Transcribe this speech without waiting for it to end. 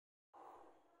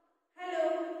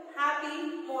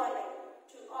happy morning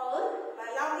to all my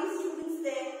lovely students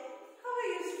there. How are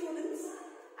you students?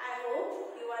 I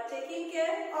hope you are taking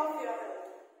care of your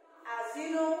health. As you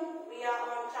know, we are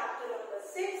on chapter number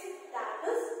 6, that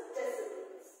is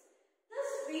disciplines.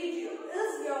 This video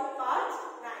is your part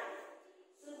 9.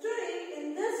 So today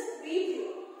in this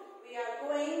video, we are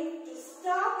going to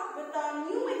start with our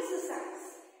new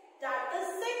exercise, that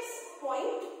is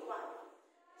 6.1.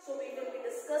 So we will be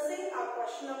discussing our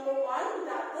question number 1,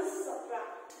 that is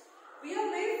subtract. We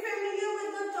are very familiar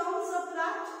with the term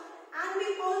subtract, and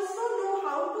we also know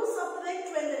how to subtract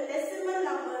when the decimal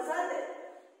numbers are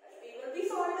there. But we will be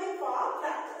solving for our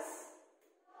practice.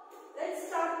 Let's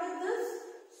start with this.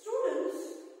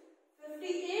 Students,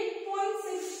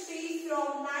 58.63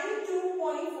 from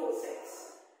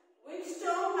 92.46. Which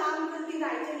term ma'am will be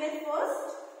writing it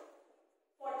first?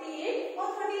 48 or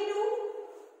 32?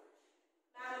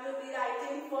 Ma'am will be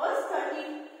writing first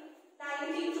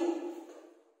 92.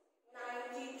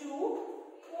 92.46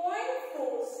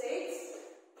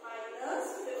 minus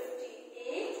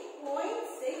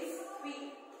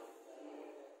 58.63.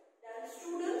 Then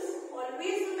students,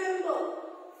 always remember,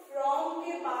 from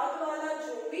के बाद वाला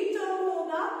जो भी term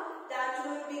होगा, that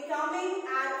will be coming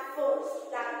at first.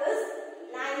 That is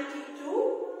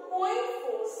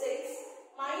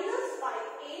 92.46 minus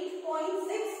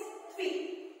 58.63.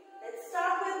 Let's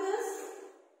start with this.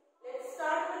 Let's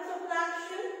start with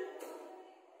subtraction.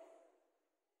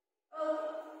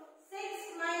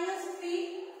 6 minus 3,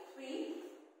 3.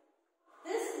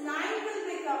 This 9 will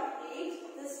become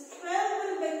 8. This 12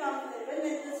 will become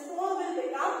 11. And this 4 will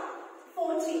become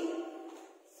 14.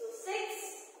 So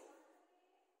 6,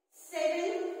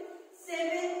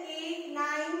 7, 8,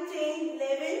 9, 10,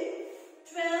 11,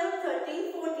 12,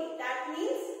 13, 14. That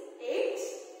means 8.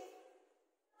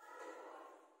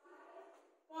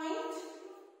 Point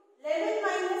 11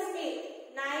 minus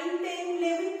 8, 9, 10,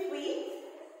 11, 3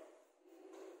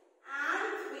 and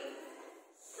 3.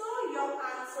 So your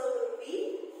answer will be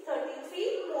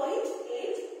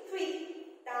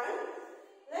 33.83. Done.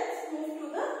 Let's move to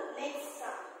the next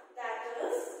sum. That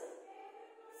is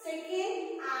second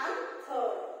and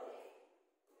third.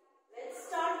 Let's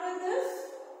start with this.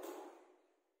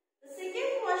 The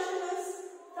second question is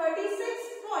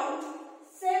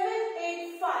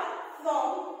 36.785 from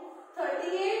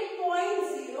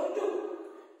 38.02.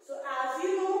 So as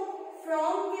you know,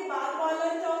 from के बाद वाला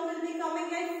term will be coming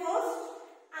at first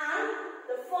and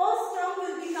the first term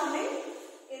will be coming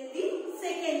in the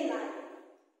second line.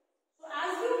 So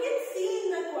as you can see in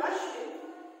the question,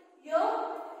 here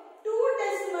 2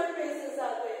 decimal places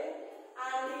are there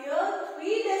and here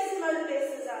 3 decimal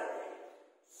places are there.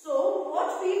 So what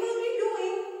we will be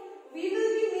doing, we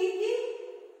will be making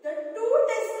the 2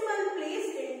 decimal place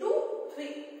into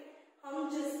 3. हम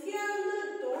जिसके अंदर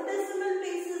 2 decimal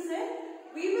places है,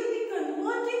 we will be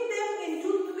converting them into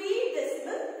 3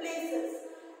 decimal places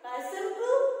by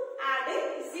simple adding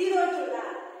 0 to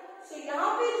that. So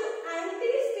यहाँ पे जो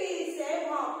anti space है,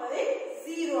 वहाँ पर एक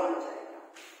 0 आ जाएगा.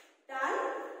 Done?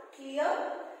 Clear?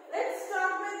 Let's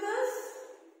start with this.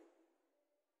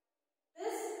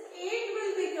 This 8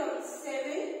 will become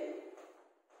 7.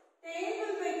 10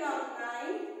 will become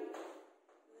 9.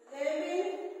 11,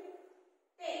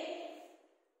 10.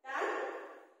 Done?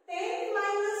 10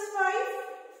 minus 5,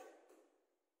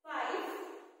 5.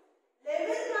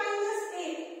 11 minus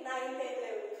 8, 9, 10,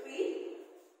 11, 3.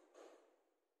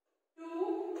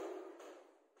 2,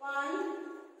 1,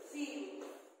 0.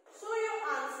 So your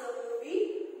answer will be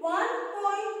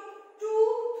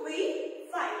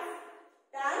 1.235.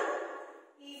 Done?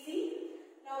 Easy.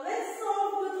 Now let's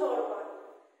solve the third one.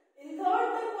 In third,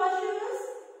 the question is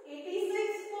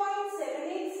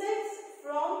 86.786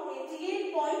 from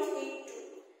 88.82.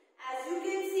 As you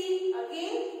can see,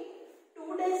 again 2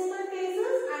 decimal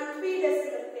places and 3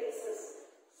 decimal places.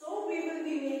 So we will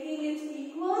be making it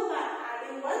equal by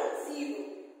adding 1 0.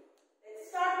 Let's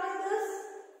start with this.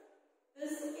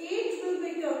 This 8 will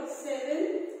become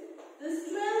 7. This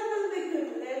 12 will become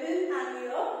 11 and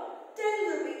here 10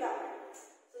 will be coming.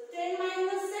 So 10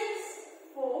 minus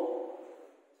 6, 4,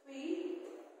 3,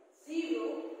 0,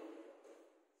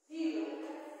 0,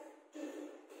 2.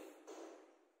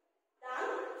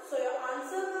 Done? So your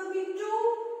answer will be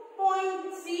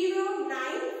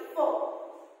 2.094.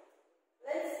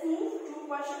 Let's move to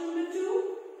question number 2.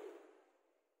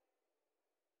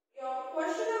 Your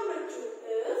question number 2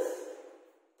 is,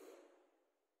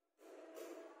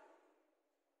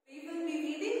 we will be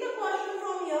reading the question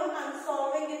from here and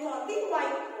solving it on the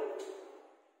whiteboard.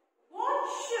 What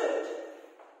should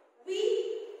we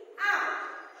add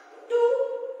to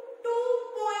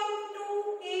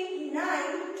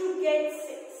 2.289 to get 6?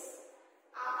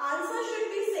 Our answer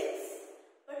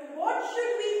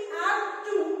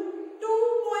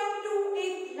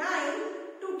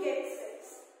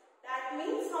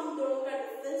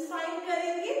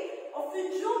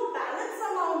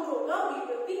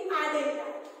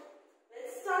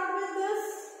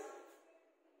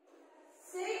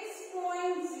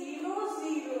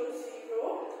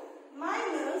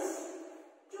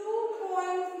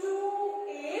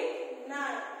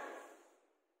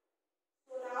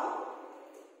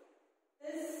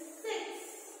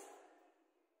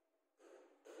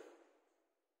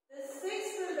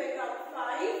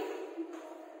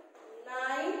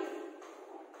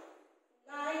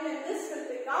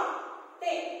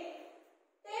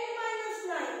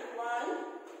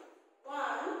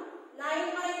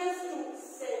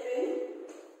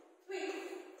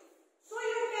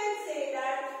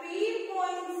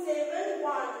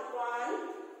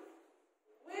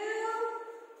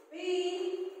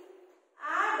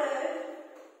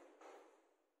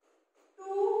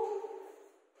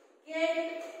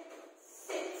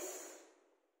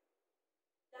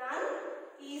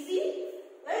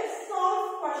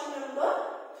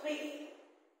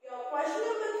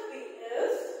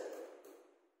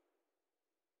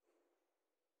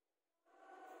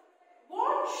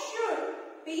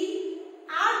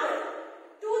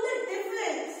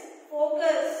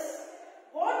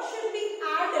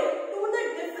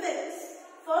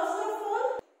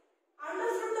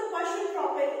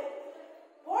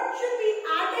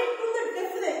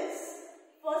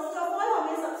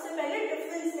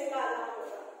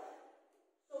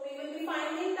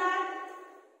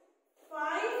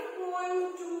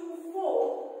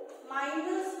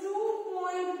minus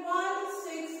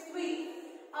 2.163.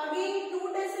 Again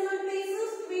 2 decimal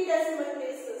places, 3 decimal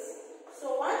places.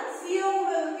 So 1 0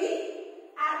 will be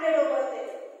added over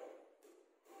there.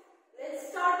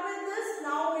 Let's start with this.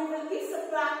 Now we will be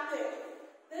subtracting.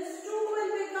 This 2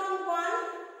 will become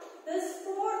 1. This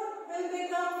 4 will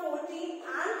become 14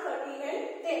 and 13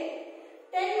 and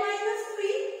 10. 10 minus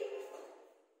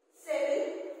 3,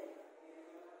 7.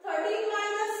 13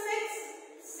 minus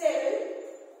 6, 7.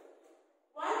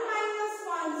 1 minus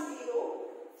 1,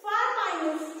 0. 5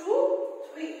 minus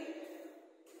 2, 3.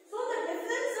 So the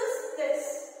difference is this.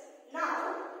 Now,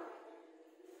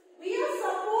 we are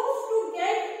supposed to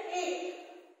get 8.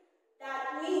 That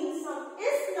means हम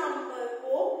इस number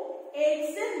को 8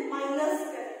 से minus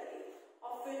करेंगे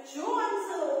और फिर जो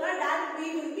answer होगा that we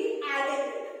will be adding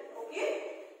it. Okay?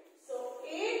 So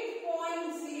 8.000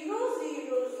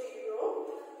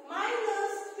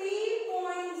 minus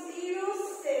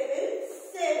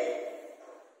 3.077.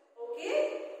 Okay?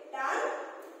 Done?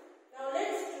 Now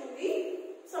let's do the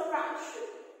subtraction.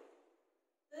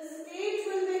 This 8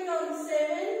 will become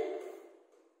 7,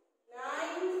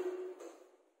 9,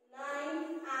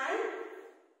 9 and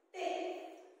 10.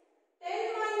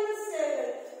 10 minus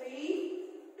 7, 3,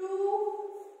 2,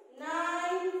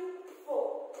 9,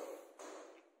 4.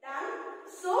 Done?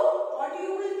 So, what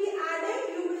you will be adding?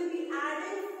 You will be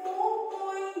adding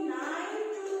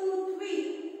 4.923.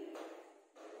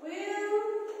 Will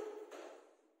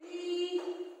be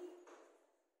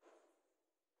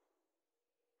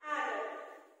added.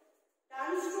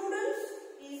 Done, students?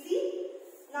 Easy.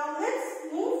 Now let's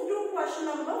move to question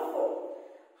number